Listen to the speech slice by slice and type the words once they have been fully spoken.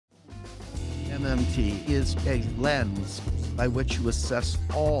MMT is a lens by which you assess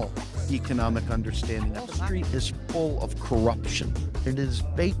all economic understanding. Wall Street is full of corruption. It is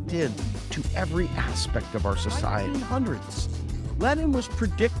baked in to every aspect of our society. 1900s, Lenin was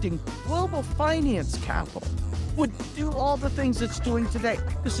predicting global finance capital would do all the things it's doing today.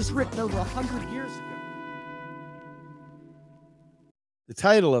 This is written over 100 years ago. The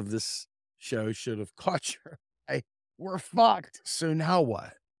title of this show should have caught your eye. We're fucked. So now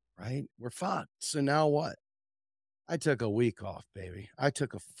what? Right? We're fucked. So now what? I took a week off, baby. I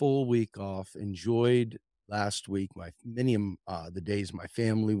took a full week off, enjoyed last week, the days my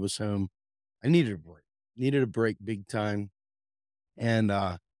family was home. I needed a break big time. And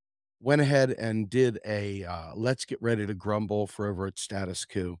went ahead and did a Let's Get Ready to Grumble for over at Status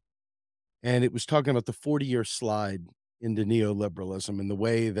Quo. And it was talking about the 40-year slide into neoliberalism and the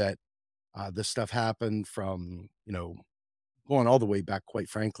way that this stuff happened from, going all the way back, quite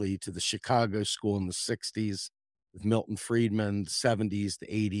frankly, to the Chicago school in the 60s with Milton Friedman, the 70s, the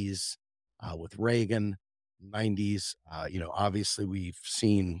 80s, with Reagan, 90s. Obviously we've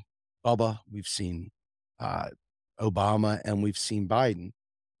seen Bubba, we've seen Obama, and we've seen Biden,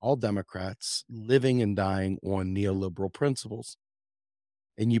 all Democrats living and dying on neoliberal principles.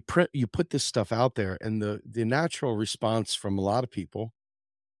 And you put this stuff out there, and the natural response from a lot of people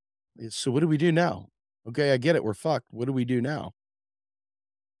is, so what do we do now? Okay, I get it. We're fucked. What do we do now?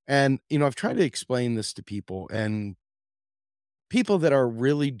 And, I've tried to explain this to people, and people that are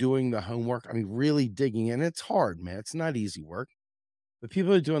really doing the homework, I mean, really digging in. It's hard, man. It's not easy work. But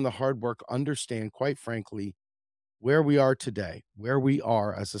people that are doing the hard work understand, quite frankly, where we are today, where we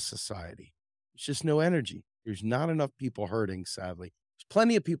are as a society. There's just no energy. There's not enough people hurting, sadly. There's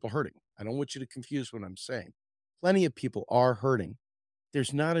plenty of people hurting. I don't want you to confuse what I'm saying. Plenty of people are hurting.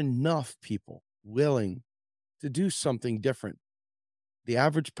 There's not enough people willing to do something different. The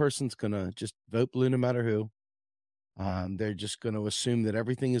average person's going to just vote blue no matter who. They're just going to assume that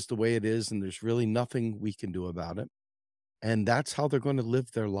everything is the way it is and there's really nothing we can do about it. And that's how they're going to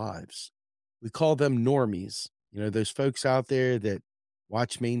live their lives. We call them normies. Those folks out there that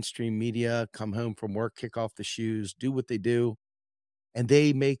watch mainstream media, come home from work, kick off the shoes, do what they do, and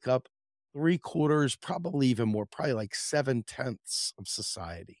they make up 3/4, probably even more, probably like 7/10 of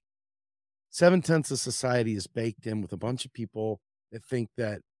society. 7/10 of society is baked in with a bunch of people that think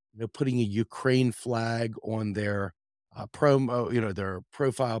that putting a Ukraine flag on their promo, their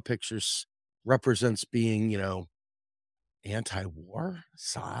profile pictures represents being, anti-war.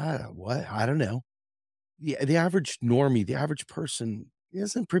 What? I don't know. The average normie, the average person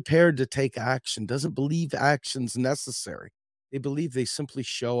isn't prepared to take action, doesn't believe action's necessary. They believe they simply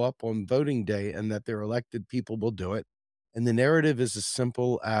show up on voting day and that their elected people will do it. And the narrative is as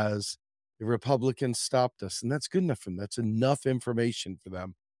simple as the Republicans stopped us. And that's good enough for them. That's enough information for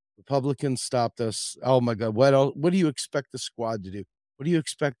them. Republicans stopped us. Oh my God. What else? What do you expect the squad to do? What do you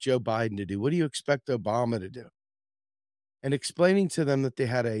expect Joe Biden to do? What do you expect Obama to do? And explaining to them that they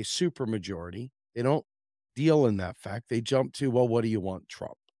had a supermajority. They don't deal in that fact. They jump to, well, what do you want,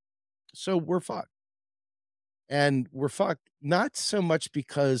 Trump? So we're fucked. And we're fucked not so much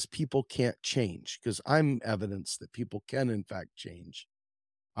because people can't change, because I'm evidence that people can, in fact, change.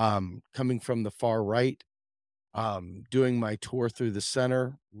 Coming from the far right, doing my tour through the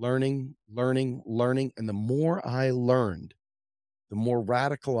center, learning. And the more I learned, the more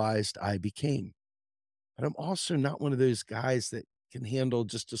radicalized I became. But I'm also not one of those guys that can handle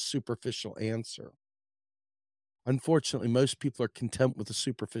just a superficial answer. Unfortunately, most people are content with a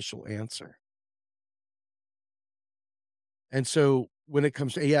superficial answer. And so when it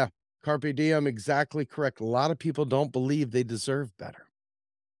comes to, yeah, carpe diem, exactly correct. A lot of people don't believe they deserve better.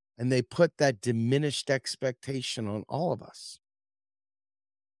 And they put that diminished expectation on all of us.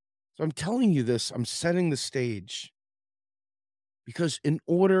 So I'm telling you this, I'm setting the stage because in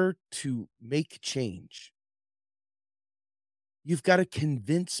order to make change, you've got to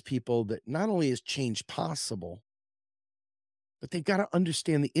convince people that not only is change possible, but they've got to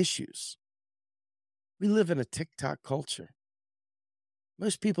understand the issues. We live in a TikTok culture.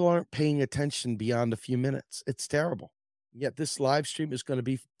 Most people aren't paying attention beyond a few minutes. It's terrible. Yet this live stream is going to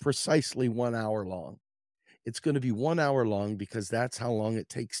be precisely 1 hour long. It's going to be 1 hour long because that's how long it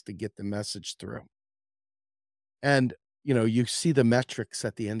takes to get the message through. And, you see the metrics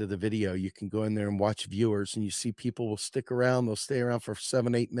at the end of the video. You can go in there and watch viewers, and you see people will stick around. They'll stay around for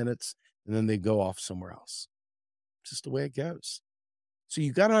 7, 8 minutes, and then they go off somewhere else. It's just the way it goes. So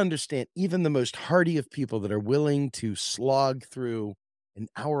you got to understand, even the most hardy of people that are willing to slog through an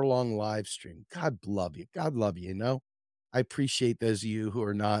hour-long live stream, God love you. God love you, I appreciate those of you who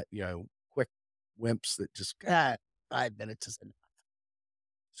are not, quick wimps that just, 5 minutes is enough.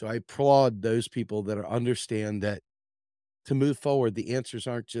 So I applaud those people that understand that to move forward, the answers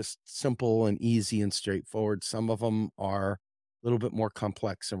aren't just simple and easy and straightforward. Some of them are a little bit more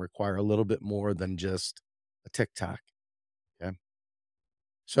complex and require a little bit more than just a TikTok. Okay.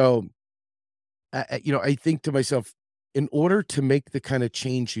 So, I think to myself, in order to make the kind of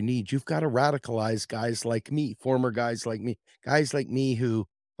change you need, you've got to radicalize guys like me, former guys like me who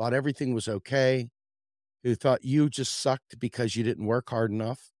thought everything was okay, who thought you just sucked because you didn't work hard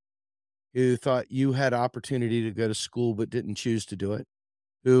enough, who thought you had opportunity to go to school but didn't choose to do it,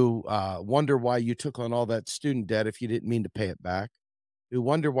 who wonder why you took on all that student debt if you didn't mean to pay it back, who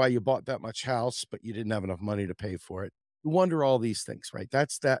wonder why you bought that much house but you didn't have enough money to pay for it, who wonder all these things, right?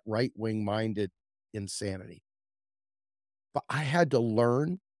 That's that right wing minded insanity. But I had to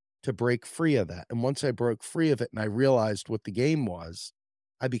learn to break free of that. And once I broke free of it and I realized what the game was,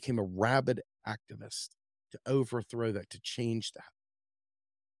 I became a rabid activist to overthrow that, to change that.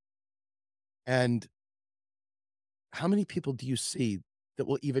 And how many people do you see that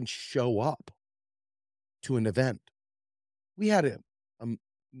will even show up to an event? We had a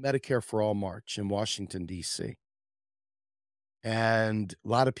Medicare for All march in Washington, D.C., and a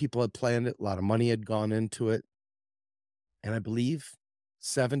lot of people had planned it, a lot of money had gone into it, and I believe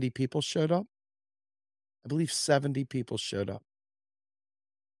 70 people showed up. I believe 70 people showed up.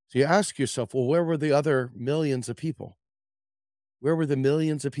 So you ask yourself, well, where were the other millions of people? Where were the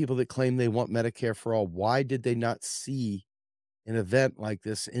millions of people that claim they want Medicare for all? Why did they not see an event like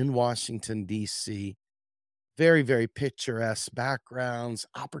this in Washington, D.C.? Very, very picturesque backgrounds,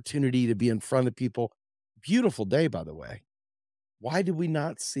 opportunity to be in front of people. Beautiful day, by the way. Why did we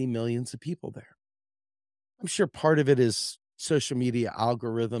not see millions of people there? I'm sure part of it is social media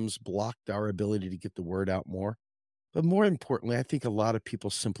algorithms blocked our ability to get the word out more. But more importantly, I think a lot of people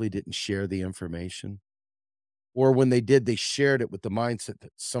simply didn't share the information. Or when they did, they shared it with the mindset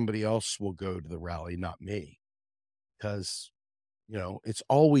that somebody else will go to the rally, not me. Because, it's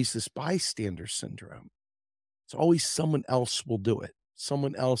always this bystander syndrome. It's always someone else will do it.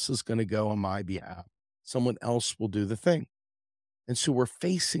 Someone else is going to go on my behalf. Someone else will do the thing. And so we're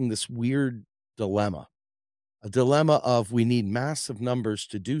facing this weird dilemma, a dilemma of we need massive numbers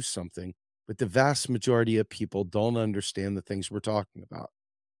to do something, but the vast majority of people don't understand the things we're talking about.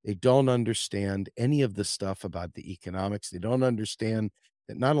 They don't understand any of the stuff about the economics. They don't understand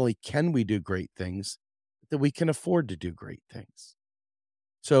that not only can we do great things, but that we can afford to do great things.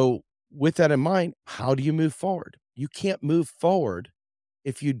 So, with that in mind, how do you move forward? You can't move forward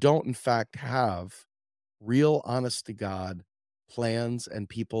if you don't, in fact, have real, honest to God plans and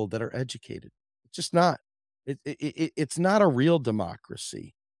people that are educated. It's just not. It's not a real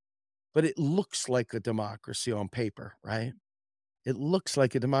democracy, but it looks like a democracy on paper, right? It looks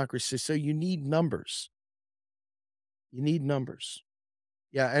like a democracy. So you need numbers. You need numbers.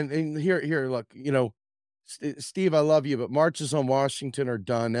 Yeah, and here, look, Steve, I love you, but marches on Washington are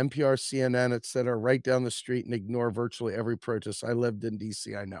done. NPR, CNN, et cetera, right down the street and ignore virtually every protest. I lived in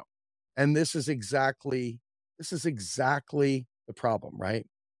DC, I know. And this is exactly the problem, right?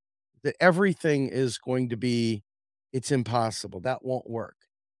 That everything is going to be it's impossible. That won't work.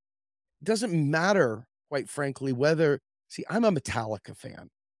 It doesn't matter, quite frankly, whether see, I'm a Metallica fan,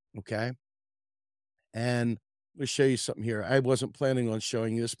 okay? And let me show you something here. I wasn't planning on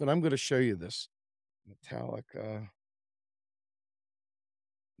showing you this, but I'm gonna show you this. Metallica.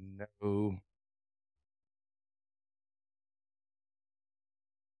 No.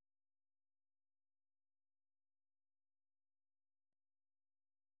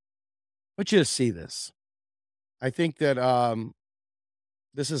 I want you to see this. I think that,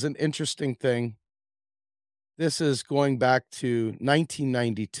 this is an interesting thing. This is going back to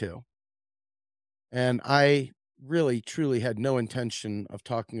 1992, and I really, truly had no intention of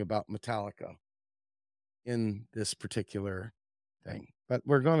talking about Metallica in this particular thing, but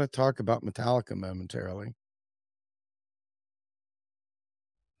we're gonna talk about Metallica momentarily,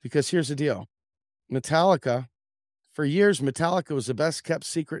 because here's the deal. Metallica For years, Metallica was the best kept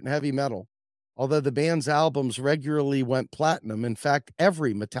secret in heavy metal. Although the band's albums regularly went platinum, in fact,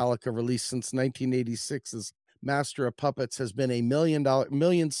 every Metallica release since 1986's Master of Puppets has been a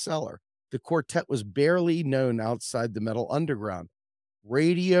million seller. The quartet was barely known outside the metal underground.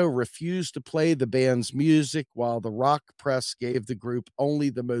 Radio refused to play the band's music, while the rock press gave the group only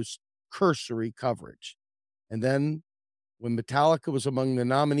the most cursory coverage. And then when Metallica was among the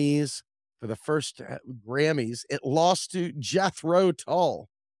nominees for the first Grammys, it lost to Jethro Tull.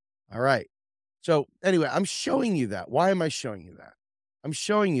 All right. So anyway, I'm showing you that. Why am I showing you that? I'm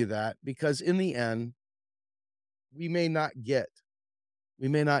showing you that because in the end, we may not get we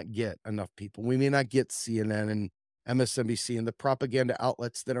may not get enough people. We may not get CNN and MSNBC, and the propaganda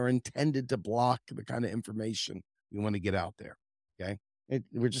outlets that are intended to block the kind of information we want to get out there. Okay.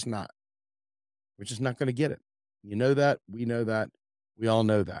 We're just not. We're just not going to get it. You know that. We know that. We all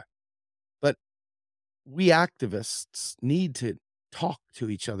know that. But we activists need to talk to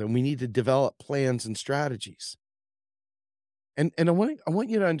each other, and we need to develop plans and strategies. And I want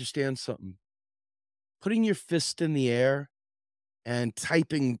you to understand something. Putting your fist in the air and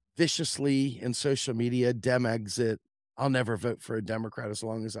typing viciously in social media, Dem exit, I'll never vote for a Democrat as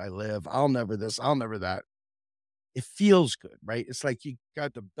long as I live. I'll never this, I'll never that. It feels good, right? It's like you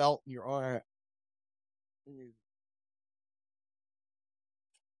got the belt in your arm. It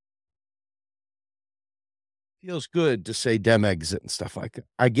feels good to say Dem exit and stuff like that.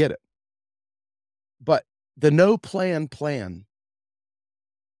 I get it. But the no plan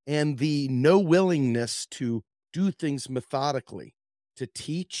and the no willingness to do things methodically, to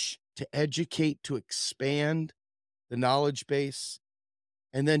teach, to educate, to expand the knowledge base,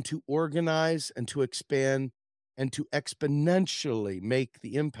 and then to organize and to expand and to exponentially make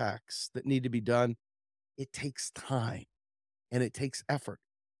the impacts that need to be done, it takes time and it takes effort.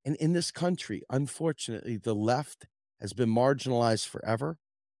 And in this country, unfortunately, the left has been marginalized forever.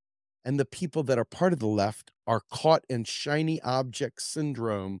 And the people that are part of the left are caught in shiny object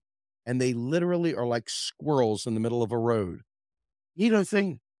syndrome, and they literally are like squirrels in the middle of a road. You know,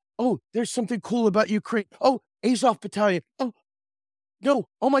 saying, "Oh, there's something cool about Ukraine. Oh, Azov Battalion. Oh, no.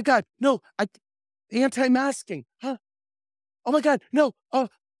 Oh my God. No. Anti-masking. Huh? Oh my God. No. Oh,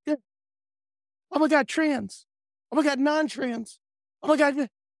 yeah. Oh my God. Trans. Oh my God. Non-trans. Oh my God.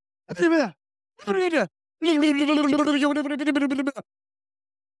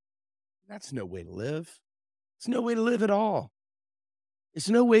 That's no way to live. It's no way to live at all. It's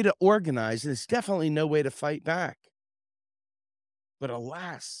no way to organize, and it's definitely no way to fight back. But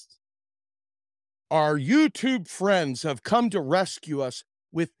alas, our YouTube friends have come to rescue us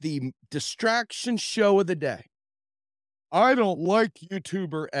with the distraction show of the day. I don't like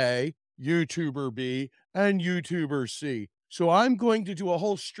YouTuber A, YouTuber B, and YouTuber C. So I'm going to do a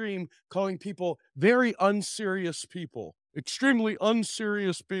whole stream calling people very unserious people, extremely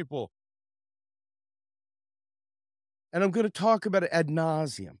unserious people. And I'm going to talk about it ad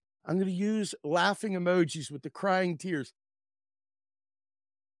nauseum. I'm going to use laughing emojis with the crying tears.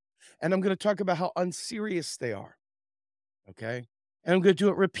 And I'm going to talk about how unserious they are. Okay. And I'm going to do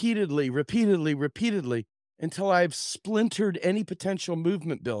it repeatedly until I've splintered any potential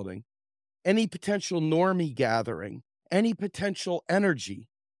movement building, any potential normie gathering, any potential energy,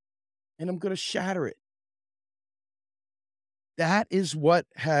 and I'm going to shatter it. That is what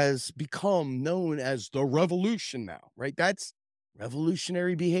has become known as the revolution now, right? That's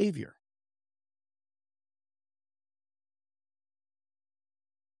revolutionary behavior.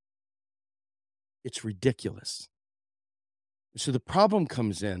 It's ridiculous. So the problem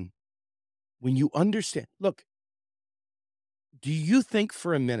comes in when you understand. Look, do you think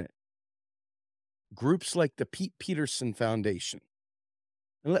for a minute groups like the Pete Peterson Foundation,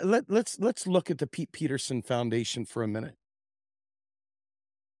 let's look at the Pete Peterson Foundation for a minute.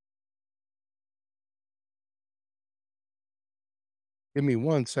 Give me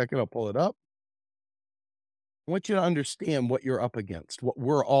 1 second, I'll pull it up. I want you to understand what you're up against, what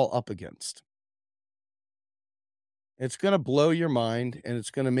we're all up against. It's going to blow your mind, and it's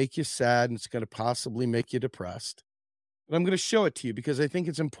going to make you sad, and it's going to possibly make you depressed. But I'm going to show it to you because I think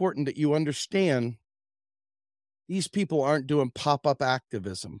it's important that you understand these people aren't doing pop-up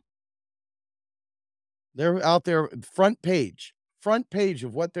activism. They're out there, front page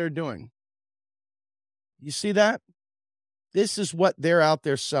of what they're doing. You see that? This is what they're out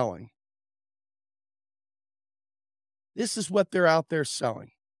there selling. This is what they're out there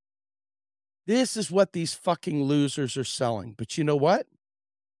selling. This is what these fucking losers are selling. But you know what?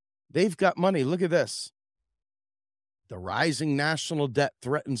 They've got money. Look at this. The rising national debt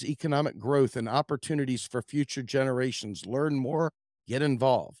threatens economic growth and opportunities for future generations. Learn more, get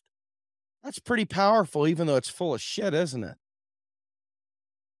involved. That's pretty powerful, even though it's full of shit, isn't it?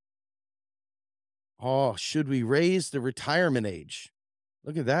 Oh, should we raise the retirement age?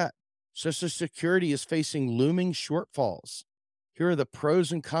 Look at that. Social Security is facing looming shortfalls. Here are the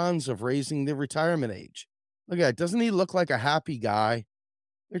pros and cons of raising the retirement age. Look at that. Doesn't he look like a happy guy?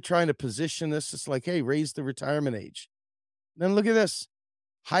 They're trying to position this. It's like, hey, raise the retirement age. Then look at this.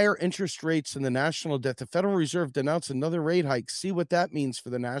 Higher interest rates in the national debt. The Federal Reserve denounced another rate hike. See what that means for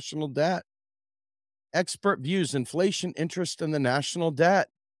the national debt. Expert views inflation, interest, and the national debt.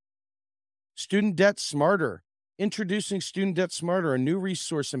 Student Debt Smarter. Introducing Student Debt Smarter, a new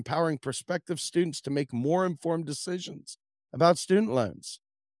resource empowering prospective students to make more informed decisions about student loans.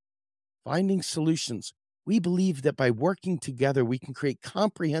 Finding solutions. We believe that by working together, we can create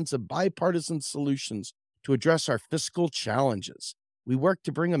comprehensive bipartisan solutions to address our fiscal challenges. We work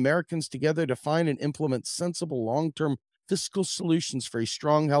to bring Americans together to find and implement sensible long term fiscal solutions for a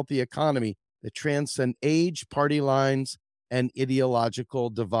strong, healthy economy that transcend age, party lines, and ideological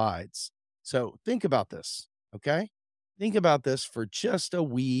divides. So think about this, okay? Think about this for just a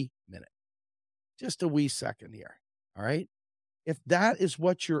wee minute, just a wee second here. All right. If that is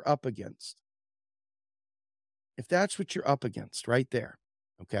what you're up against, if that's what you're up against right there,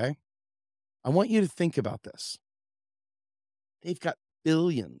 okay, I want you to think about this. They've got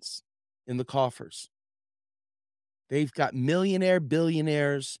billions in the coffers. They've got millionaire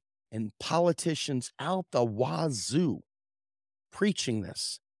billionaires and politicians out the wazoo preaching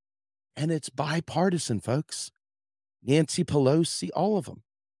this. And it's bipartisan, folks. Nancy Pelosi, all of them.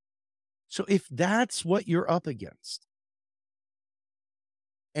 So if that's what you're up against,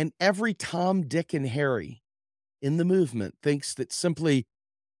 and every Tom, Dick, and Harry in the movement thinks that simply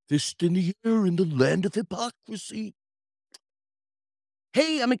this in the year in the land of hypocrisy.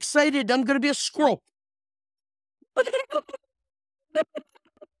 Hey, I'm excited. I'm going to be a squirrel.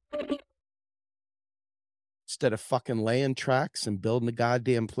 Instead of fucking laying tracks and building a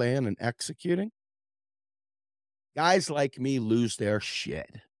goddamn plan and executing, guys like me lose their shit.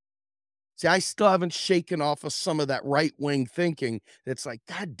 See, I still haven't shaken off of some of that right wing thinking that's like,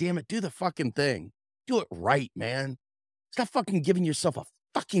 God damn it, do the fucking thing. Do it right, man. Stop fucking giving yourself a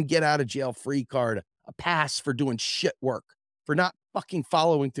fucking get out of jail free card, a pass for doing shit work, for not fucking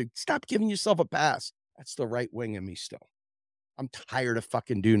following through. Stop giving yourself a pass. That's the right wing in me still. I'm tired of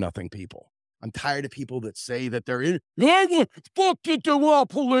fucking do nothing people. I'm tired of people that say that they're in. Fuck it,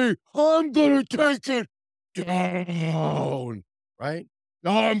 duopoly. I'm gonna take it down. Right?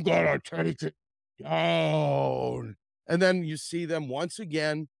 I'm gonna take it down. And then you see them once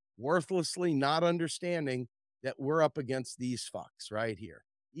again, worthlessly not understanding that we're up against these fucks right here.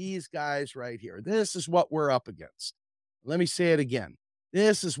 These guys right here. This is what we're up against. Let me say it again.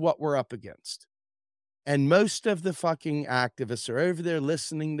 This is what we're up against. And most of the fucking activists are over there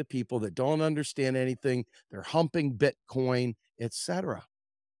listening to people that don't understand anything. They're humping Bitcoin, etc.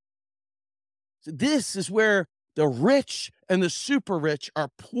 So this is where the rich and the super rich are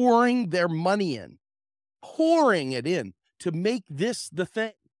pouring their money in, pouring it in to make this the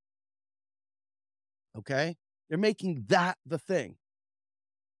thing. Okay? They're making that the thing.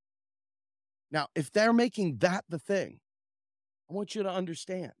 Now, if they're making that the thing, I want you to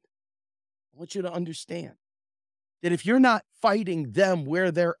understand. I want you to understand that if you're not fighting them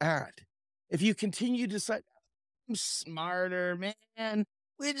where they're at, if you continue to say, I'm smarter, man,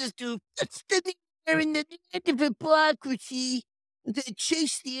 we just do study there in the end of hypocrisy. The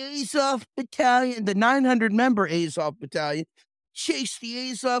chase the Azov battalion, the 900 member Azov battalion, chase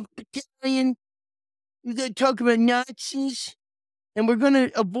the Azov battalion. We're going to talk about Nazis. And we're going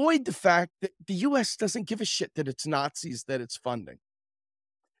to avoid the fact that the U.S. doesn't give a shit that it's Nazis that it's funding.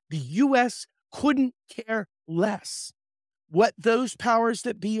 The U.S. couldn't care less. What those powers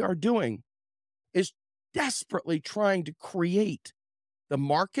that be are doing is desperately trying to create the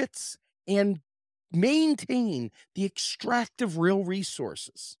markets and maintain the extractive real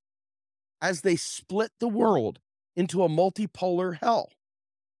resources as they split the world into a multipolar hell.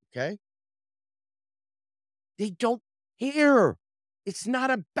 Okay? They don't care. It's not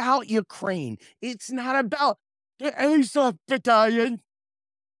about Ukraine. It's not about the Azov battalion.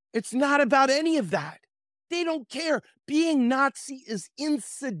 It's not about any of that. They don't care. Being Nazi is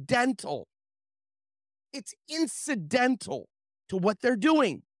incidental. It's incidental to what they're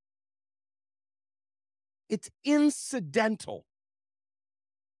doing. It's incidental.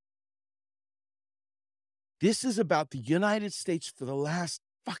 This is about the United States for the last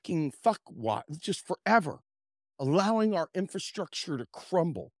fucking just forever, allowing our infrastructure to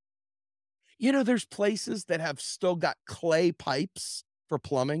crumble. You know, there's places that have still got clay pipes for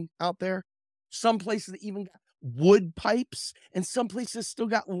plumbing out there. Some places that even got wood pipes, and some places still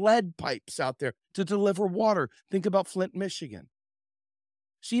got lead pipes out there to deliver water. Think about Flint, Michigan.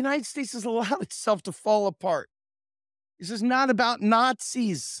 So the United States has allowed itself to fall apart. This is not about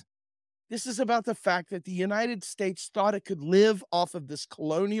Nazis. This is about the fact that the United States thought it could live off of this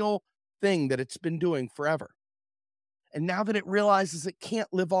colonial thing that it's been doing forever. And now that it realizes it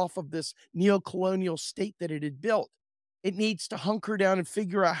can't live off of this neo-colonial state that it had built, it needs to hunker down and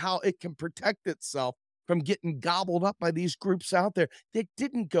figure out how it can protect itself from getting gobbled up by these groups out there that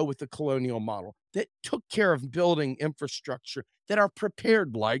didn't go with the colonial model, that took care of building infrastructure, that are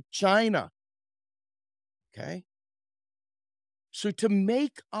prepared like China. Okay? So to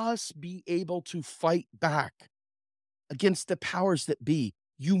make us be able to fight back against the powers that be,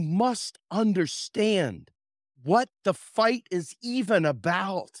 You must understand what the fight is even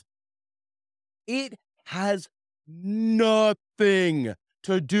about. It has nothing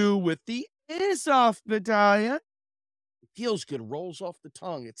to do with the Airsoft Battalion. It feels good, rolls off the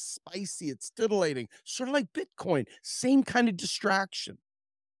tongue. It's spicy, it's titillating, sort of like Bitcoin, same kind of distraction.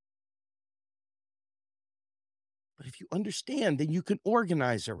 But if you understand, then you can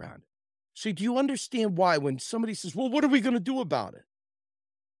organize around it. So, do you understand why when somebody says, well, what are we going to do about it?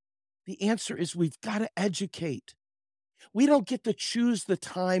 The answer is we've got to educate. We don't get to choose the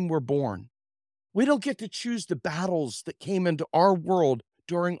time we're born. We don't get to choose the battles that came into our world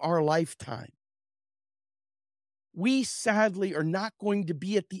during our lifetime. We sadly are not going to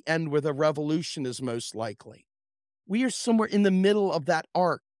be at the end where the revolution is most likely. We are somewhere in the middle of that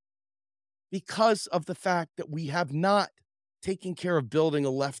arc because of the fact that we have not taken care of building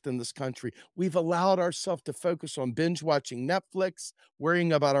a left in this country. We've allowed ourselves to focus on binge watching Netflix,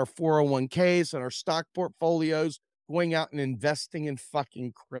 worrying about our 401ks and our stock portfolios, going out and investing in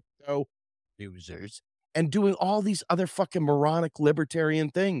fucking crypto users, and doing all these other fucking moronic libertarian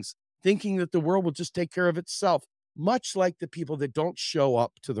things, thinking that the world will just take care of itself, much like the people that don't show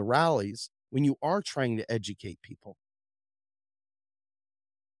up to the rallies when you are trying to educate people.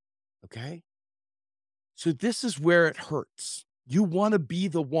 Okay? So this is where it hurts. You want to be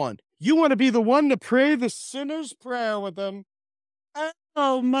the one. You want to be the one to pray the sinner's prayer with them.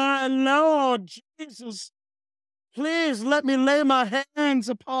 Oh, my Lord Jesus. Please let me lay my hands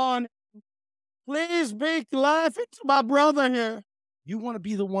upon. Please speak life into my brother here. You want to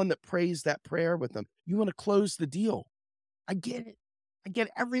be the one that prays that prayer with them. You want to close the deal. I get it. I get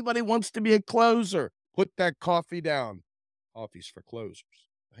it. Everybody wants to be a closer. Put that coffee down. Coffee's for closers,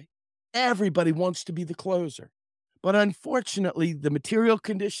 right? Everybody wants to be the closer. But unfortunately, the material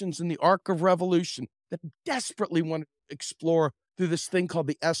conditions in the arc of revolution that desperately want to explore through this thing called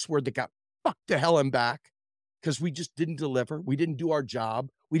the S word that got fucked to hell and back because we just didn't deliver. We didn't do our job.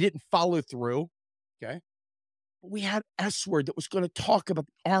 We didn't follow through. Okay. But we had S word that was going to talk about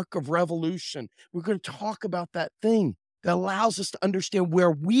the arc of revolution. We're going to talk about that thing that allows us to understand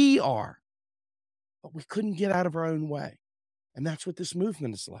where we are. But we couldn't get out of our own way. And that's what this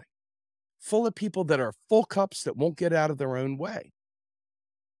movement is like. Full of people that are full cups that won't get out of their own way.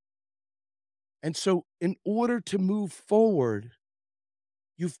 And so in order to move forward,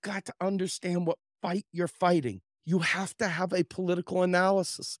 you've got to understand what fight you're fighting. You have to have a political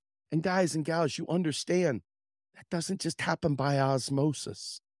analysis. And guys and gals, you understand that doesn't just happen by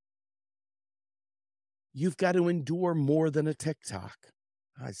osmosis. You've got to endure more than a TikTok.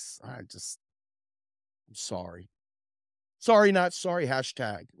 I'm sorry. Sorry, not sorry,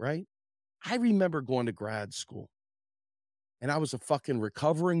 hashtag, right? I remember going to grad school and I was a fucking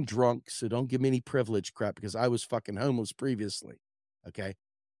recovering drunk. So don't give me any privilege crap because I was fucking homeless previously. Okay.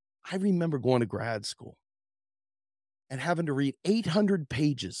 I remember going to grad school and having to read 800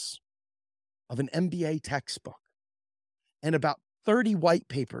 pages of an MBA textbook and about 30 white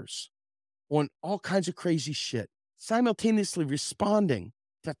papers on all kinds of crazy shit, simultaneously responding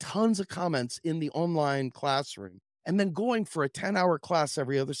to tons of comments in the online classroom and then going for a 10-hour class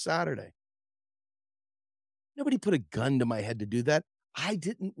every other Saturday. Nobody put a gun to my head to do that. I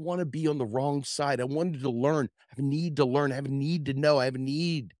didn't want to be on the wrong side. I wanted to learn. I have a need to learn. I have a need to know. I have a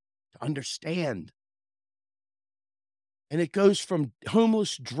need to understand. And it goes from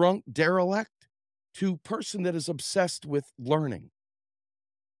homeless, drunk, derelict to person that is obsessed with learning.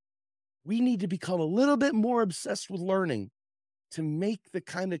 We need to become a little bit more obsessed with learning to make the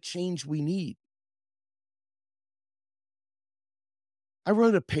kind of change we need. I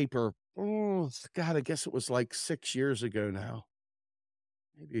wrote a paper, God, I guess it was like 6 years ago now.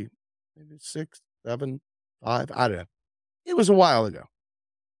 Maybe 6, 7, 5, I don't know. It was a while ago,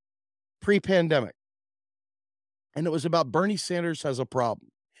 pre-pandemic. And it was about Bernie Sanders has a problem.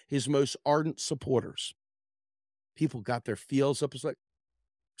 His most ardent supporters. People got their feels up. It's like,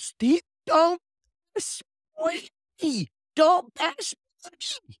 Steve, don't bash me. Don't bash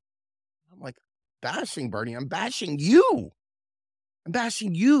me. I'm like, bashing Bernie. I'm bashing you. I'm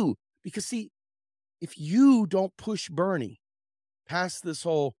bashing you because see, if you don't push Bernie past this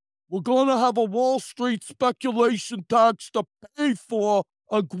whole, we're going to have a Wall Street speculation tax to pay for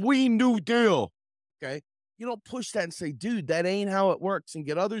a Green New Deal. Okay. You don't push that and say, dude, that ain't how it works and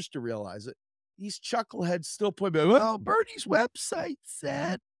get others to realize it. These chuckleheads still point back, well, Bernie's website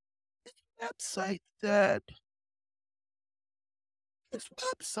said, his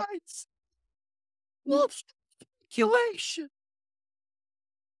website's Wall Street speculation.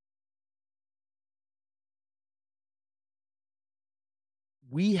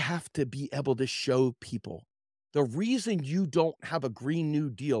 We have to be able to show people The reason you don't have a Green New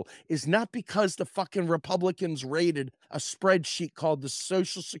Deal is not because the fucking Republicans raided a spreadsheet called the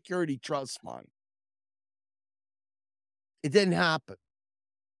Social Security Trust Fund. It didn't happen.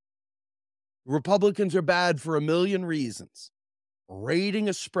 Republicans are bad for a million reasons. Raiding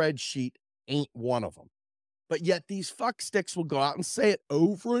a spreadsheet ain't one of them. But yet these fucksticks will go out and say it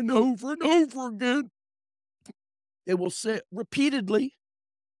over and over and over again. They will say it repeatedly.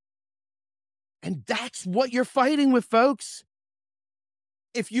 And that's what you're fighting with, folks.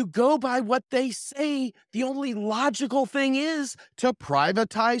 If you go by what they say, the only logical thing is to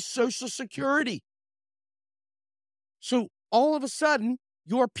privatize Social Security. So all of a sudden,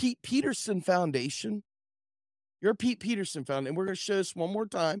 your Pete Peterson Foundation, and we're going to show this one more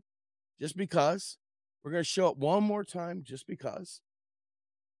time, just because. We're going to show it one more time, just because.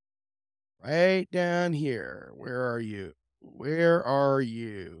 Right down here. Where are you? Where are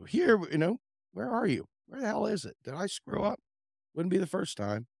you? Here, where are you? Where the hell is it? Did I screw up? Wouldn't be the first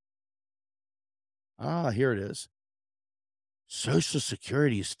time. Ah, here it is. Social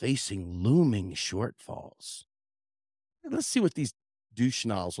Security is facing looming shortfalls. Let's see what these douche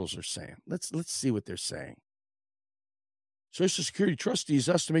nozzles are saying. Let's see what they're saying. Social Security trustees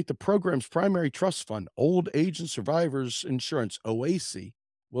estimate the program's primary trust fund, Old Age and Survivors Insurance, OAC,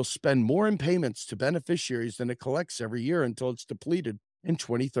 will spend more in payments to beneficiaries than it collects every year until it's depleted in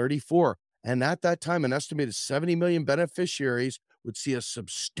 2034. And at that time, an estimated 70 million beneficiaries would see a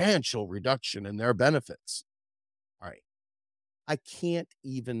substantial reduction in their benefits. All right. I can't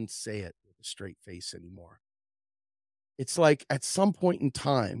even say it with a straight face anymore. It's like at some point in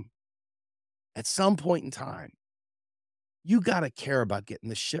time, you got to care about getting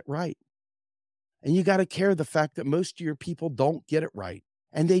this shit right. And you got to care the fact that most of your people don't get it right.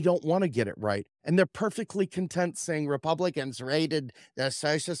 And they don't want to get it right. And they're perfectly content saying Republicans raided the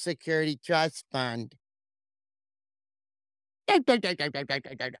Social Security Trust Fund. It's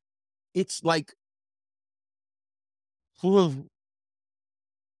like,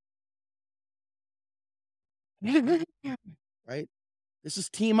 right? This is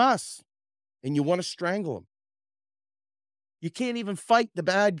Team Us. And you want to strangle them. You can't even fight the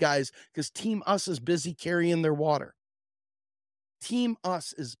bad guys because Team Us is busy carrying their water. Team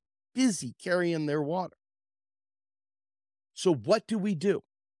Us is busy carrying their water. So what do we do?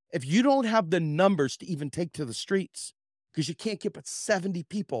 If you don't have the numbers to even take to the streets, because you can't get but 70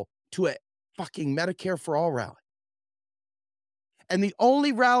 people to a fucking Medicare for All rally. And the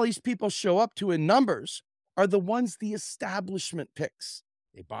only rallies people show up to in numbers are the ones the establishment picks.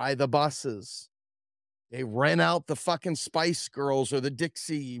 They buy the buses. They rent out the fucking Spice Girls or the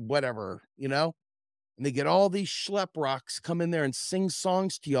Dixie, whatever, And they get all these schlep rocks come in there and sing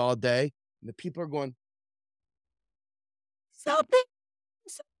songs to you all day. And the people are going, something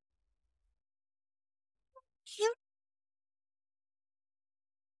so cute.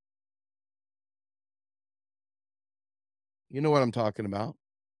 You know what I'm talking about?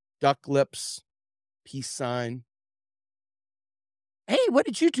 Duck lips, peace sign. Hey, what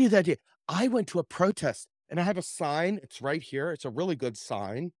did you do that day? I went to a protest and I have a sign. It's right here. It's a really good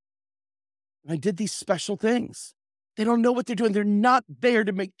sign. I did these special things. They don't know what they're doing. They're not there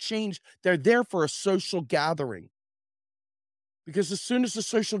to make change. They're there for a social gathering. Because as soon as the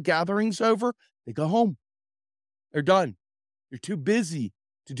social gathering's over, they go home. They're done. You're too busy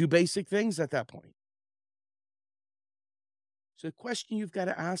to do basic things at that point. So the question you've got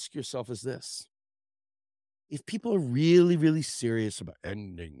to ask yourself is this. If people are really, really serious about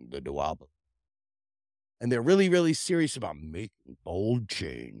ending the duopoly, and they're really, really serious about making bold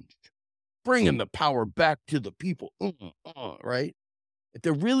change, bringing the power back to the people, right? If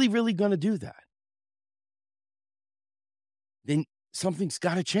they're really, really going to do that, then something's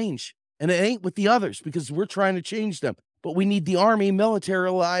got to change. And it ain't with the others because we're trying to change them. But we need the army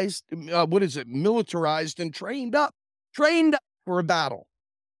militarized and trained up for a battle,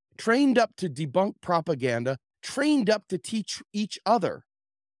 trained up to debunk propaganda, trained up to teach each other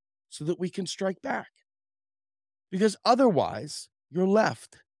so that we can strike back. Because otherwise, you're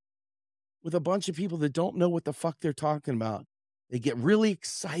left with a bunch of people that don't know what the fuck they're talking about. They get really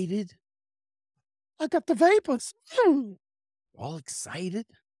excited. I got the vapors. All excited.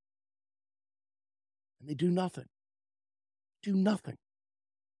 And they do nothing. Do nothing.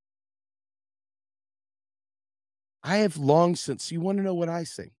 I have long since, you want to know what I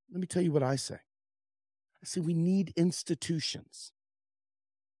say? Let me tell you what I say. I say we need institutions.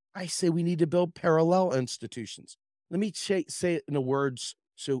 I say we need to build parallel institutions. Let me say it in the words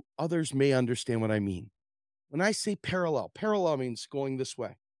so others may understand what I mean. When I say parallel means going this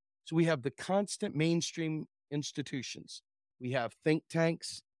way. So we have the constant mainstream institutions. We have think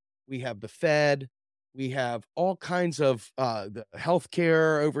tanks. We have the Fed. We have all kinds of the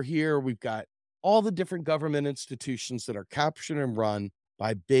healthcare over here. We've got all the different government institutions that are captured and run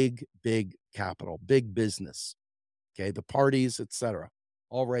by big capital, big business. Okay, the parties, etc.,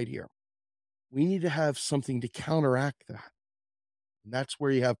 all right here. We need to have something to counteract that. And that's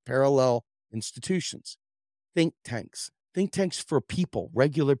where you have parallel institutions, think tanks for people,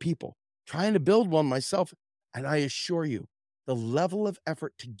 regular people, trying to build one myself. And I assure you, the level of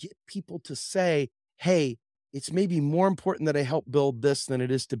effort to get people to say, hey, it's maybe more important that I help build this than it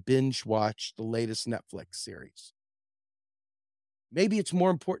is to binge watch the latest Netflix series. Maybe it's more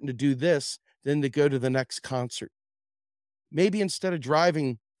important to do this than to go to the next concert. Maybe instead of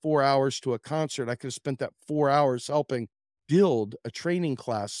driving 4 hours to a concert, I could have spent that 4 hours helping build a training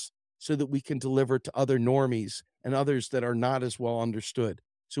class so that we can deliver to other normies and others that are not as well understood,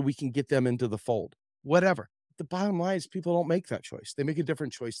 so we can get them into the fold. Whatever. The bottom line is people don't make that choice. They make a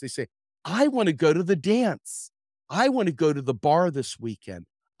different choice. They say, "I wanna go to the dance. I wanna go to the bar this weekend.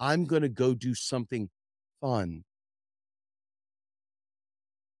 I'm gonna go do something fun."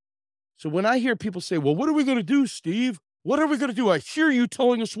 So when I hear people say, "Well, what are we gonna do, Steve? What are we gonna do? I hear you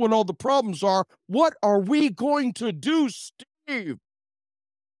telling us what all the problems are. What are we going to do, Steve?"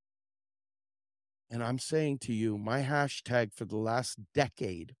 And I'm saying to you, my hashtag for the last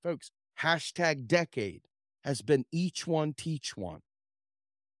decade, folks, hashtag decade has been each one teach one,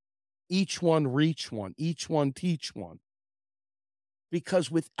 each one reach one, each one teach one.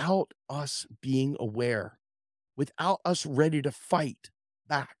 Because without us being aware, without us ready to fight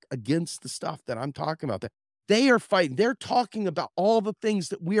back against the stuff that I'm talking about, that they are fighting. They're talking about all the things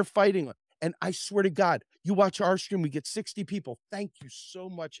that we are fighting on. And I swear to God, you watch our stream, we get 60 people. Thank you so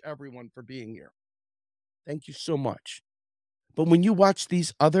much, everyone, for being here. Thank you so much. But when you watch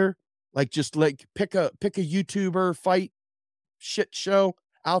these other, like just like pick a YouTuber fight shit show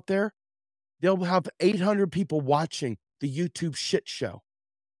out there, they'll have 800 people watching the YouTube shit show.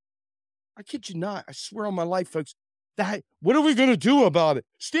 I kid you not. I swear on my life, folks. That what are we going to do about it?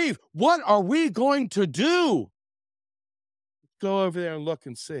 Steve, what are we going to do? Go over there and look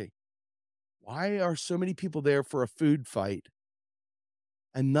and see. Why are so many people there for a food fight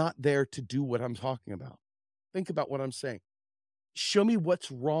and not there to do what I'm talking about? Think about what I'm saying. Show me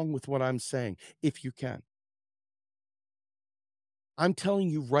what's wrong with what I'm saying, if you can. I'm telling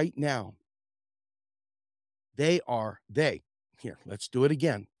you right now, they. Here, let's do it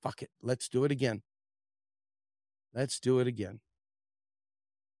again. Fuck it. Let's do it again. Let's do it again.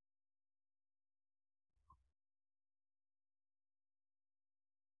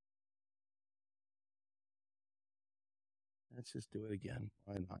 Let's just do it again.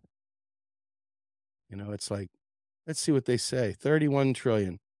 Why not? It's like, let's see what they say. 31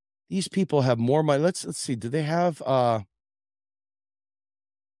 trillion. These people have more money. Let's see. Do they have the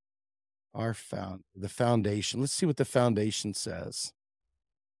foundation? Let's see what the foundation says.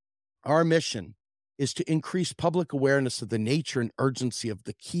 Our mission is to increase public awareness of the nature and urgency of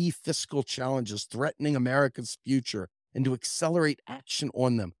the key fiscal challenges threatening America's future and to accelerate action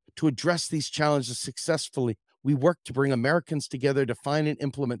on them. To address these challenges successfully, we work to bring Americans together to find and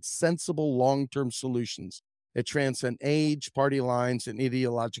implement sensible long term solutions that transcend age, party lines, and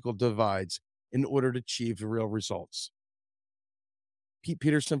ideological divides in order to achieve real results. Pete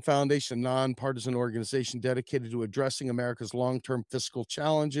Peterson Foundation, nonpartisan organization dedicated to addressing America's long term fiscal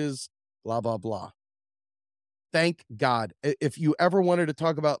challenges, blah, blah, blah. Thank God. If you ever wanted to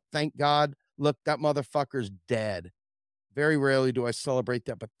talk about thank God, look, that motherfucker's dead. Very rarely do I celebrate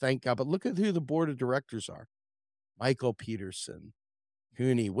that, but thank God. But look at who the board of directors are. Michael Peterson,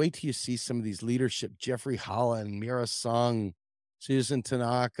 Cooney. Wait till you see some of these leadership. Jeffrey Holland, Mira Sung, Susan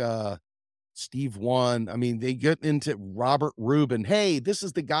Tanaka, Steve One. I mean, they get into Robert Rubin. Hey, this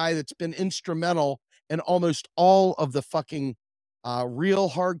is the guy that's been instrumental in almost all of the fucking real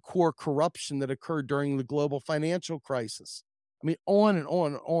hardcore corruption that occurred during the global financial crisis. I mean, on and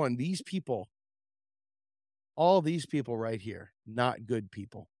on and on. These people, all these people right here, not good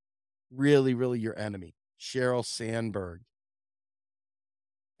people. Really, really your enemy. Sheryl Sandberg.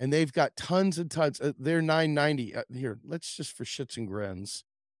 And they've got tons and tons. They're 990. Here, let's just for shits and grins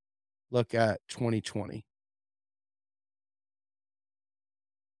look at 2020.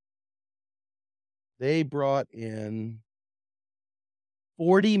 They brought in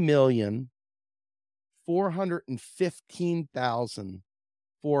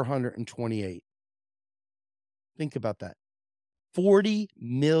 40,415,428. Think about that. $40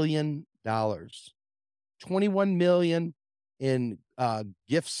 million. 21 million in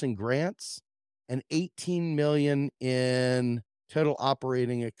gifts and grants, and 18 million in total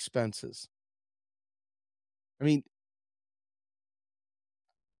operating expenses. I mean,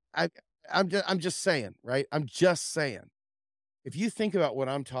 I I'm just saying, right? I'm just saying. If you think about what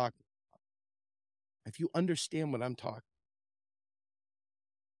I'm talking, if you understand what I'm talking,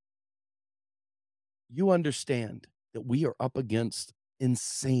 you understand that we are up against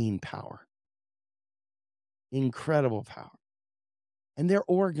insane power, incredible power, and they're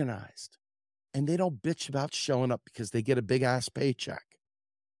organized and they don't bitch about showing up because they get a big ass paycheck.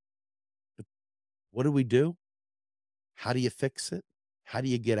 But what do we do? How do you fix it? How do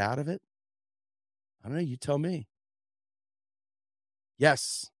you get out of it? I don't know. You tell me.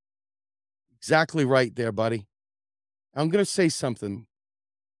 Yes, exactly right there, buddy. I'm going to say something.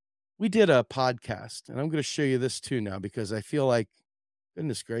 We did a podcast, and I'm going to show you this too now because I feel like,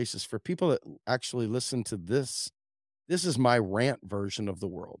 goodness gracious, for people that actually listen to this, this is my rant version of the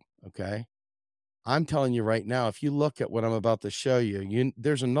world. Okay. I'm telling you right now, if you look at what I'm about to show you,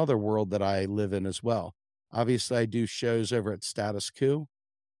 there's another world that I live in as well. Obviously, I do shows over at Status Quo,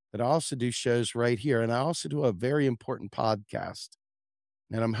 but I also do shows right here. And I also do a very important podcast.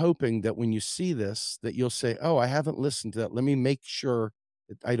 And I'm hoping that when you see this, that you'll say, oh, I haven't listened to that. Let me make sure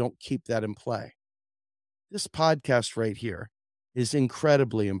that I don't keep that in play. This podcast right here is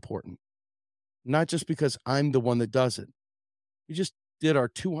incredibly important, not just because I'm the one that does it. We just did our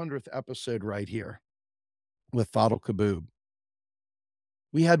 200th episode right here with Fadl Kaboub.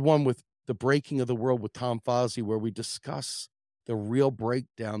 We had one with The Breaking of the World with Tom Fozzie, where we discuss the real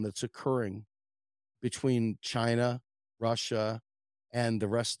breakdown that's occurring between China, Russia, and the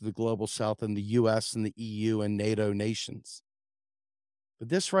rest of the global south and the US and the EU and NATO nations. But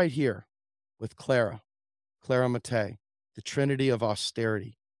this right here with Clara Mattei, the Trinity of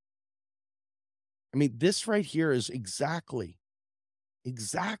Austerity. I mean, this right here is exactly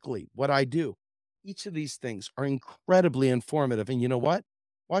what I do. Each of these things are incredibly informative. And you know what?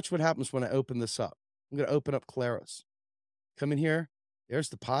 Watch what happens when I open this up. I'm going to open up Clara's. Come in here. There's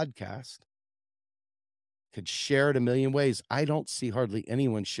the podcast. Could share it a million ways. I don't see hardly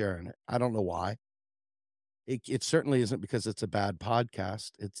anyone sharing it. I don't know why. It certainly isn't because it's a bad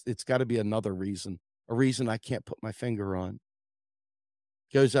podcast. It's got to be another reason, a reason I can't put my finger on.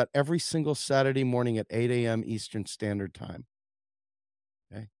 Goes out every single Saturday morning at 8 a.m. Eastern Standard Time.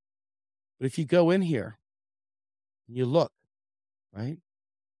 Okay. But if you go in here and you look, right?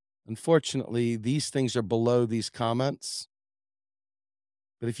 Unfortunately, these things are below these comments.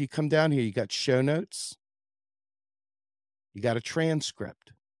 But if you come down here, you got show notes, you got a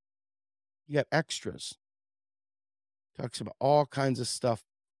transcript, you got extras, talks about all kinds of stuff.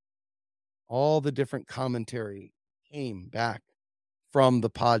 All the different commentary came back from the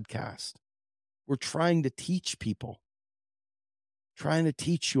podcast. We're trying to teach people, trying to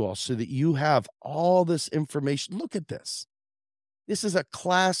teach you all so that you have all this information. Look at this. This is a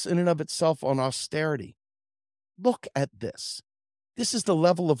class in and of itself on austerity. Look at this. This is the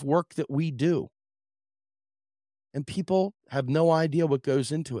level of work that we do. And people have no idea what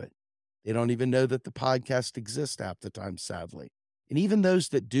goes into it. They don't even know that the podcast exists half the time, sadly. And even those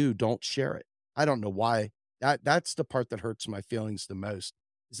that do don't share it. I don't know why. That's the part that hurts my feelings the most,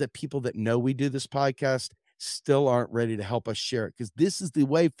 is that people that know we do this podcast still aren't ready to help us share it, because this is the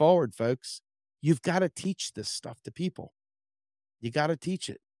way forward, folks. You've got to teach this stuff to people. You got to teach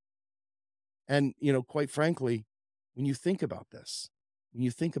it. And, quite frankly, when you think about this, when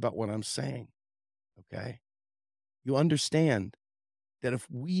you think about what I'm saying, okay, you understand that if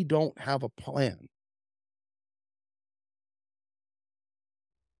we don't have a plan,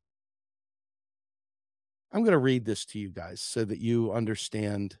 I'm going to read this to you guys so that you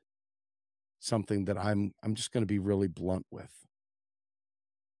understand something that I'm just going to be really blunt with.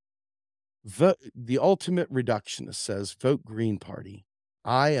 The ultimate reductionist says, vote Green Party.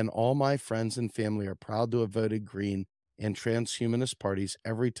 I and all my friends and family are proud to have voted Green and transhumanist parties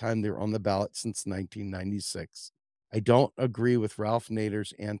every time they're on the ballot since 1996. I don't agree with Ralph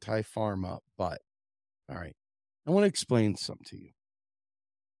Nader's anti-pharma, but all right, I want to explain something to you.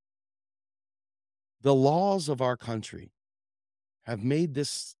 The laws of our country have made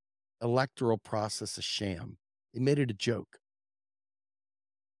this electoral process a sham. They made it a joke.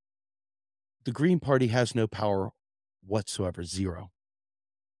 The Green Party has no power whatsoever, zero.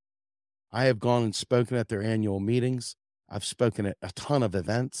 I have gone and spoken at their annual meetings. I've spoken at a ton of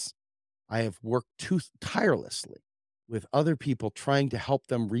events. I have worked tirelessly with other people trying to help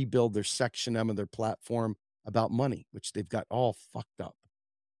them rebuild their Section M of their platform about money, which they've got all fucked up.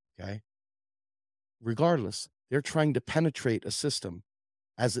 Okay. Regardless, they're trying to penetrate a system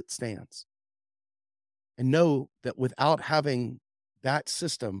as it stands and know that without having that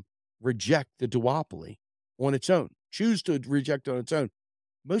system reject the duopoly on its own, choose to reject on its own,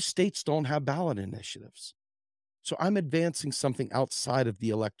 most states don't have ballot initiatives. So I'm advancing something outside of the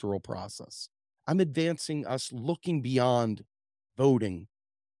electoral process. I'm advancing us looking beyond voting.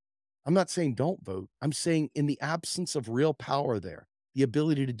 I'm not saying don't vote. I'm saying in the absence of real power there, the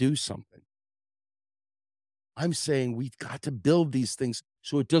ability to do something. I'm saying we've got to build these things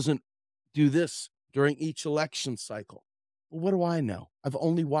so it doesn't do this during each election cycle. Well, what do I know? I've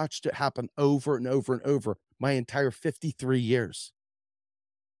only watched it happen over and over and over my entire 53 years.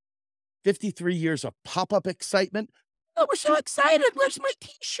 53 years of pop-up excitement. Oh, we're so excited. Where's my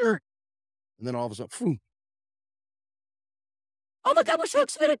t-shirt? And then all of a sudden, phew. Oh my God, we're so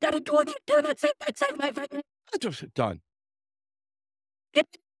excited. Done.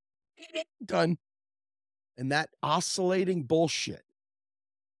 Done. And that oscillating bullshit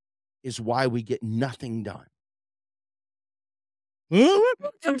is why we get nothing done.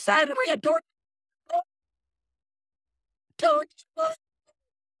 I'm excited. We adore.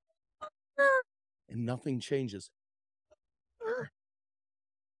 And nothing changes.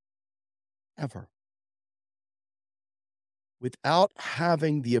 Ever. Without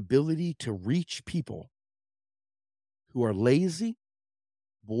having the ability to reach people who are lazy,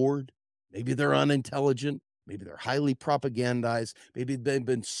 bored, maybe they're unintelligent, maybe they're highly propagandized, maybe they've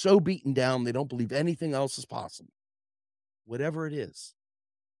been so beaten down they don't believe anything else is possible. Whatever it is,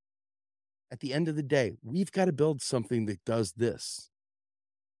 at the end of the day, we've got to build something that does this.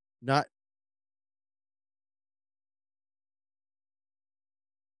 Not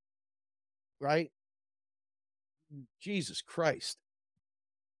right? Jesus Christ.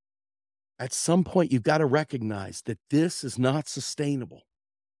 At some point, you've got to recognize that this is not sustainable.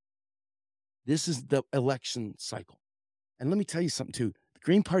 This is the election cycle. And let me tell you something too. The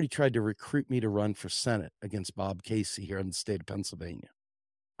Green Party tried to recruit me to run for Senate against Bob Casey here in the state of Pennsylvania.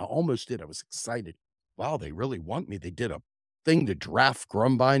 I almost did. I was excited. Wow, they really want me. They did a thing to draft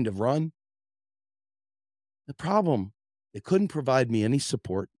Grumbine to run. The problem, they couldn't provide me any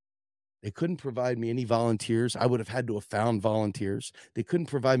support. They couldn't provide me any volunteers. I would have had to have found volunteers. They couldn't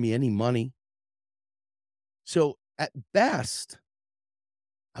provide me any money. So at best,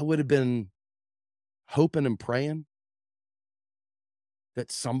 I would have been hoping and praying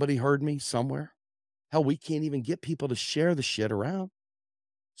that somebody heard me somewhere. Hell, we can't even get people to share the shit around.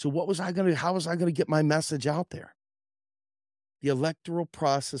 So how was I going to get my message out there? The electoral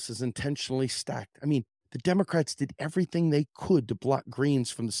process is intentionally stacked. I mean, the Democrats did everything they could to block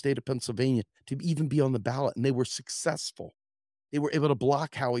Greens from the state of Pennsylvania to even be on the ballot, and they were successful. They were able to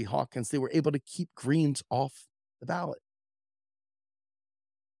block Howie Hawkins. They were able to keep Greens off the ballot.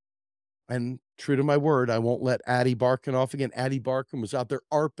 And true to my word, I won't let Addie Barkin off again. Addie Barkin was out there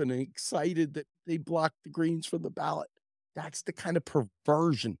arping and excited that they blocked the Greens from the ballot. That's the kind of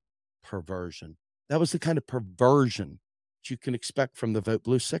perversion. That was the kind of perversion that you can expect from the Vote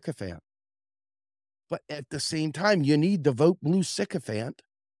Blue sycophant. But at the same time, you need the Vote Blue sycophant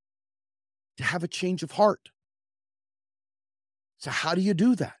to have a change of heart. So how do you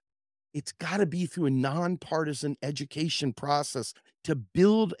do that? It's got to be through a nonpartisan education process to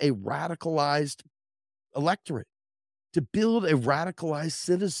build a radicalized electorate, to build a radicalized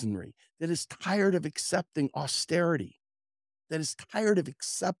citizenry that is tired of accepting austerity,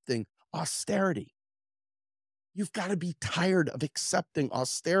 You've got to be tired of accepting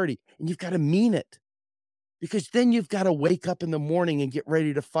austerity, and you've got to mean it, because then you've got to wake up in the morning and get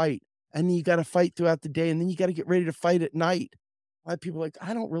ready to fight. And then you got to fight throughout the day, and then you got to get ready to fight at night. A lot of people are like,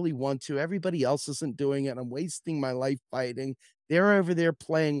 I don't really want to. Everybody else isn't doing it. I'm wasting my life fighting. They're over there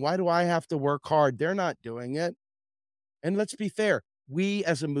playing. Why do I have to work hard? They're not doing it. And let's be fair, we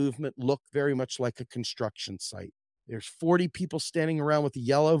as a movement look very much like a construction site. There's 40 people standing around with a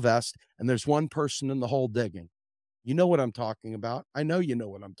yellow vest, and there's one person in the hole digging. You know what I'm talking about. I know you know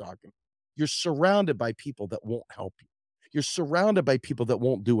what I'm talking about. You're surrounded by people that won't help you. You're surrounded by people that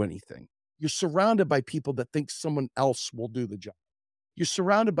won't do anything. You're surrounded by people that think someone else will do the job. You're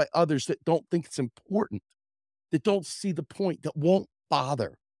surrounded by others that don't think it's important, that don't see the point, that won't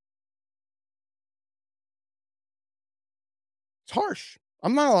bother. It's harsh.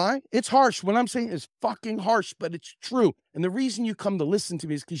 I'm not lying. It's harsh. What I'm saying is fucking harsh, but it's true. And the reason you come to listen to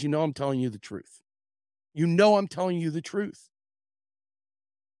me is because you know I'm telling you the truth. You know I'm telling you the truth.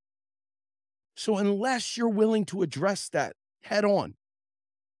 So unless you're willing to address that head on,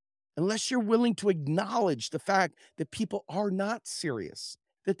 unless you're willing to acknowledge the fact that people are not serious,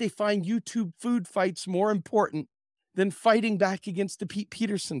 that they find YouTube food fights more important than fighting back against the Pete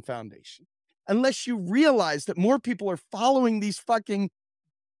Peterson Foundation, unless you realize that more people are following these fucking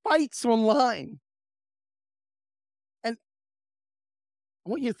fights online. And I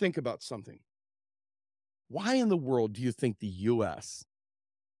want you to think about something. Why in the world do you think the US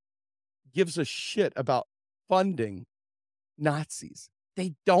gives a shit about funding Nazis.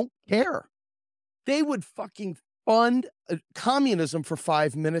 They don't care. They would fucking fund communism for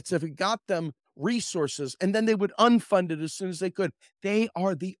 5 minutes if it got them resources, and then they would unfund it as soon as they could. They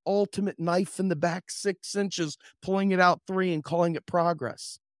are the ultimate knife in the back 6 inches, pulling it out 3 and calling it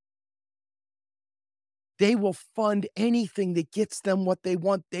progress. They will fund anything that gets them what they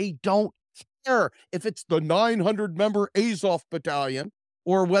want. They don't care if it's the 900 member Azov battalion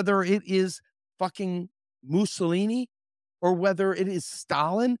or whether it is fucking Mussolini or whether it is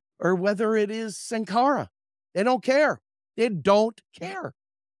Stalin or whether it is Sankara. They don't care. They don't care.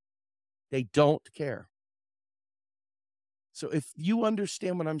 They don't care. So if you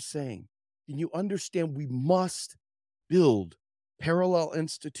understand what I'm saying, then you understand we must build parallel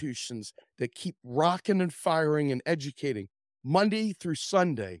institutions that keep rocking and firing and educating Monday through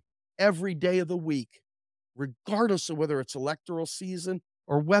Sunday, every day of the week, regardless of whether it's electoral season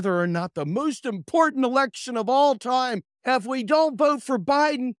or whether or not the most important election of all time, if we don't vote for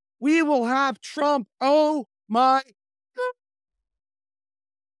Biden, we will have Trump. Oh my God.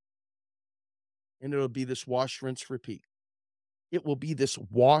 And it'll be this wash, rinse, repeat. It will be this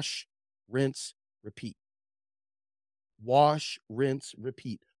wash, rinse, repeat. Wash, rinse,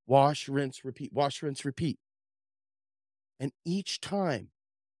 repeat. Wash, rinse, repeat. Wash, rinse, repeat. And each time,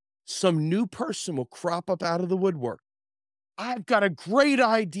 some new person will crop up out of the woodwork. I've got a great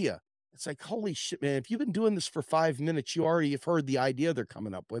idea. It's like, holy shit, man. If you've been doing this for 5 minutes, you already have heard the idea they're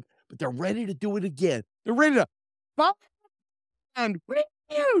coming up with, but they're ready to do it again. They're ready to and with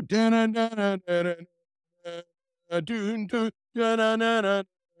you.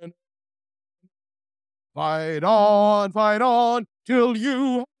 Fight on, till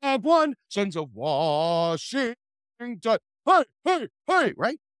you have won. Sons of Washington. Hey, hey, hey,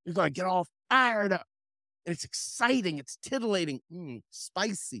 right? You're going to get all fired up. And it's exciting. It's titillating.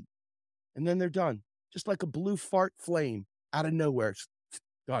 Spicy. And then they're done. Just like a blue fart flame out of nowhere. It's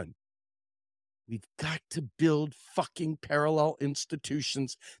done. We've got to build fucking parallel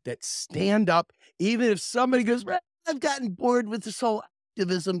institutions that stand up, even if somebody goes, I've gotten bored with this whole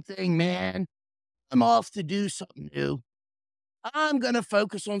activism thing, man. I'm off to do something new. I'm going to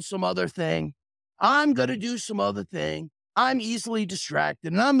focus on some other thing. I'm going to do some other thing. I'm easily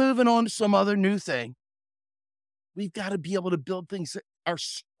distracted and I'm moving on to some other new thing. We've got to be able to build things that are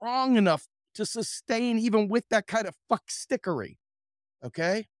strong enough to sustain even with that kind of fuck stickery.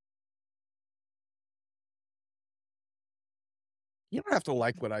 Okay? You don't have to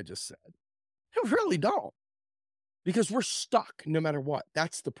like what I just said. You really don't. Because we're stuck no matter what.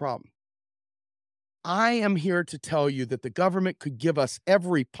 That's the problem. I am here to tell you that the government could give us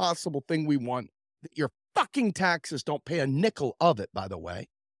every possible thing we want, that your fucking taxes don't pay a nickel of it, by the way,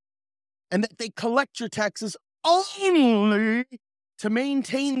 and that they collect your taxes only to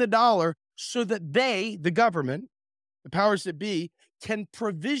maintain the dollar so that they, the government, the powers that be, can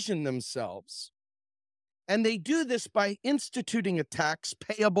provision themselves. And they do this by instituting a tax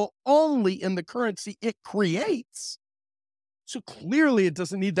payable only in the currency it creates. So clearly it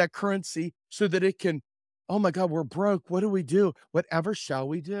doesn't need that currency so that it can, oh my God, we're broke. What do we do? Whatever shall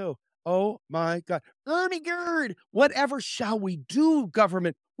we do? Oh my God. Ernie-gerd, whatever shall we do,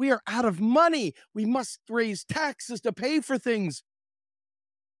 government? We are out of money. We must raise taxes to pay for things.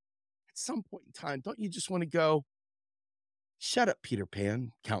 At some point in time, don't you just want to go, shut up, Peter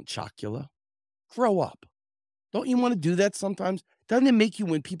Pan, Count Chocula. Grow up. Don't you want to do that sometimes? Doesn't it make you,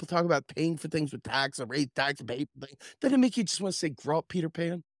 when people talk about paying for things with tax or raise tax and pay for things, doesn't it make you just want to say, grow up, Peter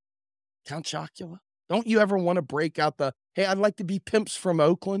Pan? Count Chocula? Don't you ever want to break out the, hey, I'd like to be pimps from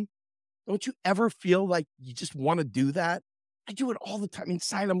Oakland? Don't you ever feel like you just want to do that? I do it all the time.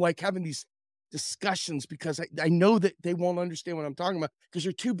 Inside, I'm like having these discussions because I know that they won't understand what I'm talking about because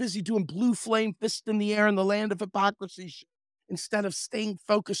they're too busy doing blue flame fist in the air in the land of hypocrisy shit, instead of staying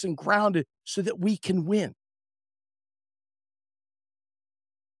focused and grounded so that we can win.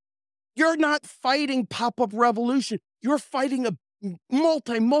 You're not fighting pop-up revolution. You're fighting a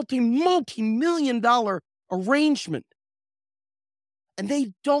multi-million dollar arrangement. And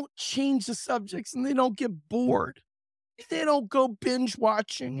they don't change the subjects and they don't get bored. They don't go binge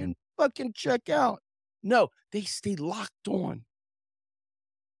watching and fucking check out. No, they stay locked on.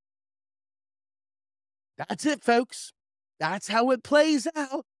 That's it, folks. That's how it plays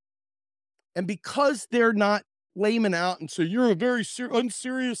out. And because they're not laming out and say, you're a very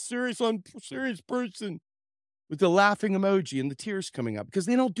unserious person with the laughing emoji and the tears coming up, because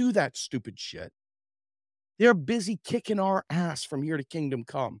they don't do that stupid shit. They're busy kicking our ass from here to kingdom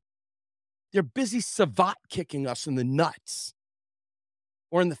come. They're busy savate kicking us in the nuts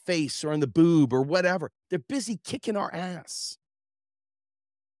or in the face or in the boob or whatever. They're busy kicking our ass.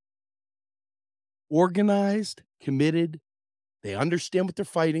 organized, committed. They understand what they're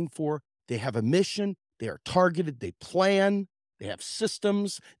fighting for. They have a mission. They are targeted. They plan. They have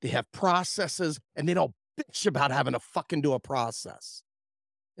systems. They have processes, and they don't bitch about having to fucking do a process.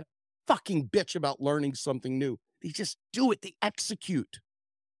 They don't fucking bitch about learning something new. They just do it. They execute.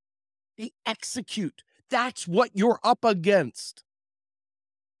 They execute. That's what you're up against.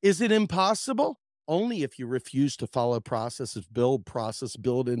 Is it impossible? Only if you refuse to follow processes, build process,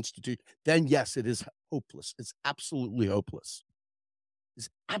 build institute. Then yes, it is hopeless. It's absolutely hopeless. It's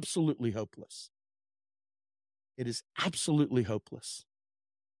absolutely hopeless. It is absolutely hopeless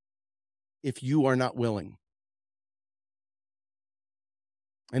if you are not willing.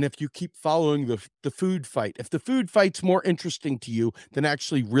 And if you keep following the food fight, if the food fight's more interesting to you than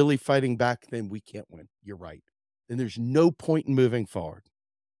actually really fighting back, then we can't win. You're right. Then there's no point in moving forward.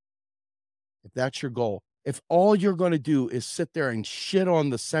 If that's your goal, if all you're going to do is sit there and shit on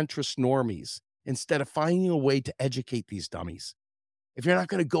the centrist normies instead of finding a way to educate these dummies, if you're not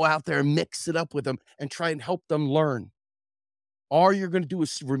going to go out there and mix it up with them and try and help them learn, all you're going to do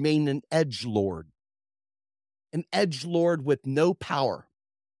is remain an edgelord with no power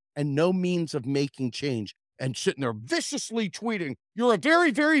and no means of making change, and sitting there viciously tweeting, "You're a very,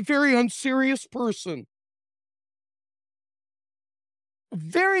 very, very unserious person. A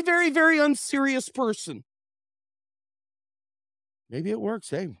very, very, very unserious person." Maybe it works.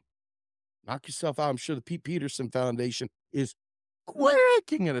 Hey, knock yourself out. I'm sure the Pete Peterson Foundation is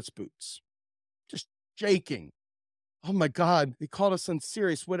quaking in its boots, just shaking. Oh my God, they called us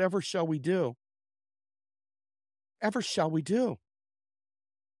unserious. Whatever shall we do? Ever shall we do?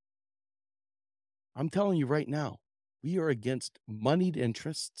 I'm telling you right now, we are against moneyed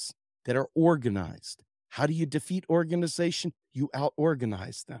interests that are organized. How do you defeat organization? You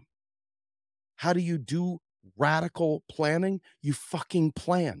out-organize them. How do you do radical planning? You fucking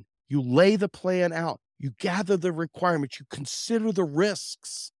plan. You lay the plan out. You gather the requirements. You consider the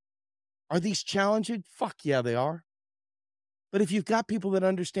risks. Are these challenging? Fuck yeah, they are. But if you've got people that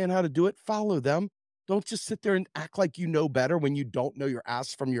understand how to do it, follow them. Don't just sit there and act like you know better when you don't know your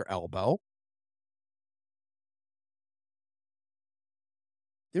ass from your elbow.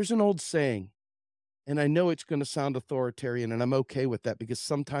 There's an old saying, and I know it's going to sound authoritarian, and I'm okay with that because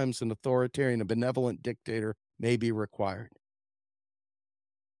sometimes an authoritarian, a benevolent dictator may be required.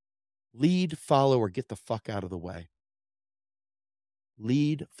 Lead, follow, or get the fuck out of the way.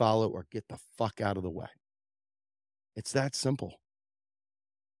 Lead, follow, or get the fuck out of the way. It's that simple.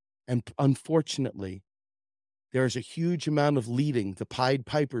 And unfortunately, there's a huge amount of leading, the Pied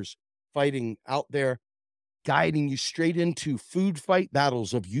Pipers fighting out there, guiding you straight into food fight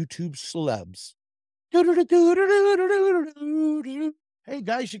battles of YouTube celebs. Hey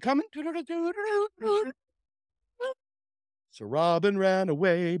guys, you coming? Sir Robin ran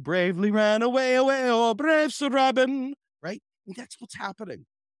away, bravely ran away, away, oh brave Sir Robin. Right? And that's what's happening.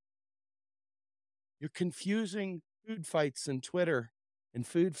 You're confusing food fights in Twitter and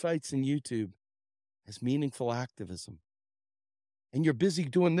food fights in YouTube as meaningful activism. And you're busy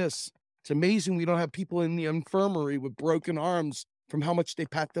doing this. It's amazing we don't have people in the infirmary with broken arms from how much they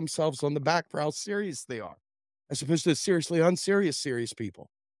pat themselves on the back for how serious they are, as opposed to seriously unserious, serious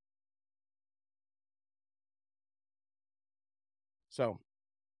people. So,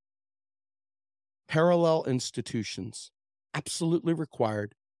 parallel institutions, absolutely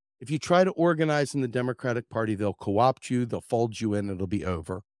required. If you try to organize in the Democratic Party, they'll co-opt you, they'll fold you in, it'll be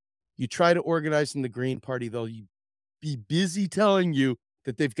over. You try to organize in the Green Party, they'll be busy telling you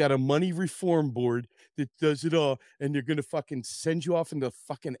that they've got a money reform board that does it all, and they're going to fucking send you off into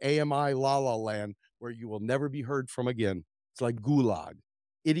fucking AMI la la land where you will never be heard from again. It's like gulag.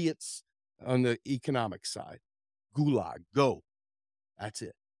 Idiots on the economic side. Gulag, go. That's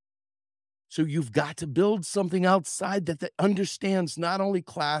it. So you've got to build something outside that understands not only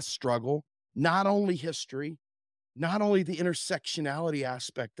class struggle, not only history, not only the intersectionality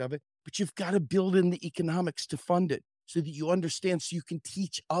aspect of it, but you've got to build in the economics to fund it so that you understand, so you can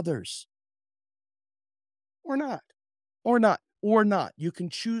teach others. Or not, or not, or not. You can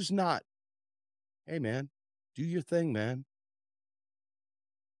choose not. Hey, man, do your thing, man.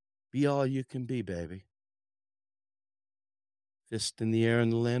 Be all you can be, baby. Fist in the air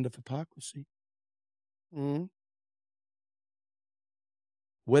in the land of hypocrisy.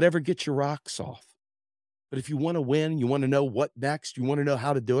 Whatever gets your rocks off. But if you want to win, you want to know what next, you want to know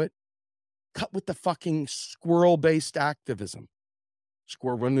how to do it, cut with the fucking squirrel-based activism.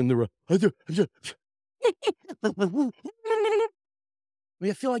 Squirrel running the road. I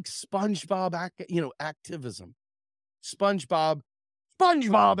mean, I feel like SpongeBob, activism. SpongeBob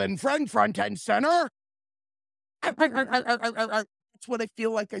and front and center. That's what I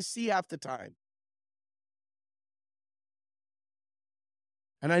feel like I see half the time.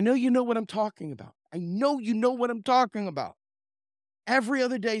 And I know you know what I'm talking about. I know you know what I'm talking about. Every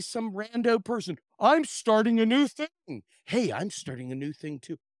other day, some rando person, I'm starting a new thing. Hey, I'm starting a new thing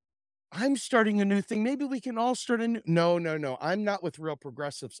too. I'm starting a new thing. Maybe we can all start a new. No, no, no. I'm not with real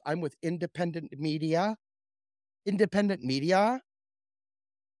progressives. I'm with independent media. Independent media.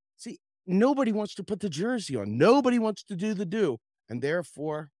 See, nobody wants to put the jersey on. Nobody wants to do the do. And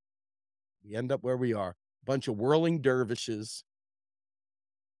therefore, we end up where we are. A bunch of whirling dervishes.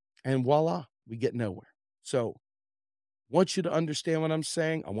 And voila, we get nowhere. So I want you to understand what I'm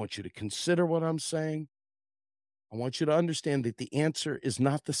saying. I want you to consider what I'm saying. I want you to understand that the answer is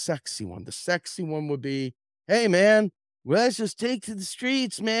not the sexy one. The sexy one would be, hey, man, let's just take to the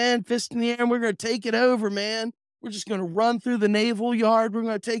streets, man. Fist in the air, and we're going to take it over, man. We're just going to run through the naval yard. We're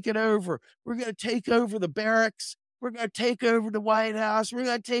going to take it over. We're going to take over the barracks. We're going to take over the White House. We're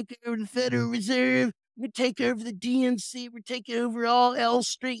going to take over the Federal Reserve. We're going to take over the DNC. We're taking over all L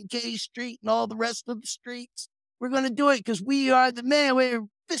Street and K Street and all the rest of the streets. We're going to do it because we are the man. We're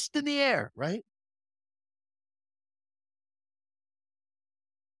fist in the air, right?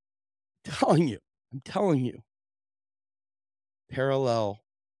 I'm telling you, parallel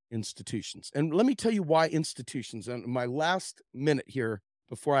institutions. And let me tell you why institutions. And my last minute here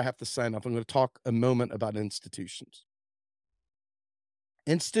before I have to sign up, I'm going to talk a moment about institutions.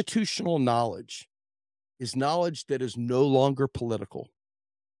 Institutional knowledge is knowledge that is no longer political.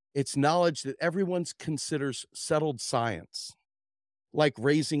 It's knowledge that everyone considers settled science, like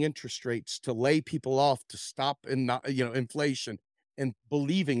raising interest rates to lay people off to stop inflation, and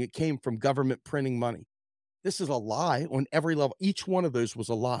believing it came from government printing money. This is a lie on every level. Each one of those was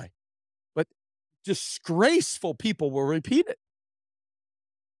a lie. But disgraceful people will repeat it.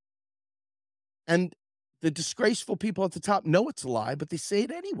 And the disgraceful people at the top know it's a lie, but they say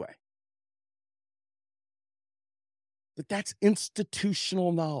it anyway. But that's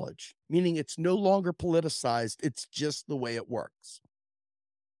institutional knowledge, meaning it's no longer politicized. It's just the way it works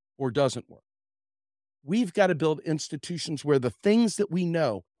or doesn't work. We've got to build institutions where the things that we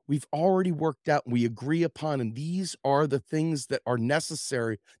know we've already worked out and we agree upon, and these are the things that are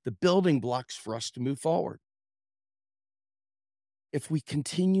necessary, the building blocks for us to move forward. If we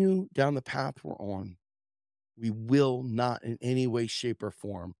continue down the path we're on, we will not in any way, shape, or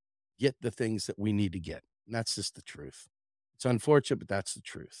form get the things that we need to get. And that's just the truth. It's unfortunate, but that's the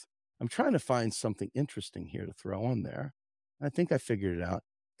truth. I'm trying to find something interesting here to throw on there. I think I figured it out.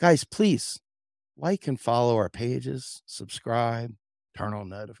 Guys, please like and follow our pages, subscribe, turn on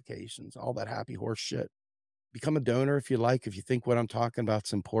notifications, all that happy horse shit. Become a donor if you like. If you think what I'm talking about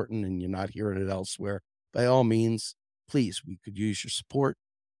is important and you're not hearing it elsewhere, by all means, please, we could use your support.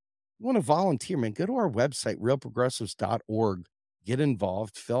 You want to volunteer, man, go to our website, realprogressives.org, get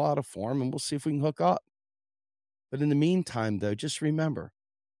involved, fill out a form, and we'll see if we can hook up. But in the meantime, though, just remember,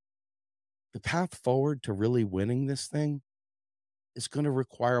 the path forward to really winning this thing is going to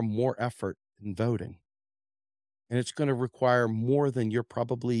require more effort than voting. And it's going to require more than you're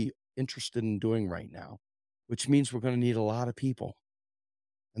probably interested in doing right now, which means we're going to need a lot of people.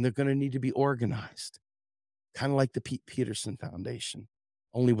 And they're going to need to be organized, kind of like the Pete Peterson Foundation,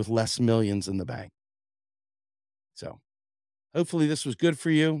 only with less millions in the bank. So hopefully this was good for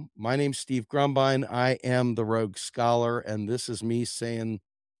you. My name's Steve Grumbine. I am the Rogue Scholar, and this is me saying,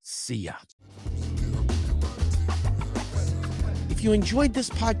 see ya. If you enjoyed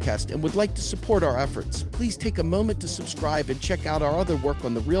this podcast and would like to support our efforts, please take a moment to subscribe and check out our other work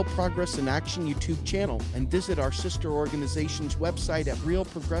on the Real Progress in Action YouTube channel and visit our sister organization's website at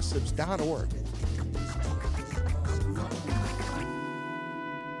realprogressives.org.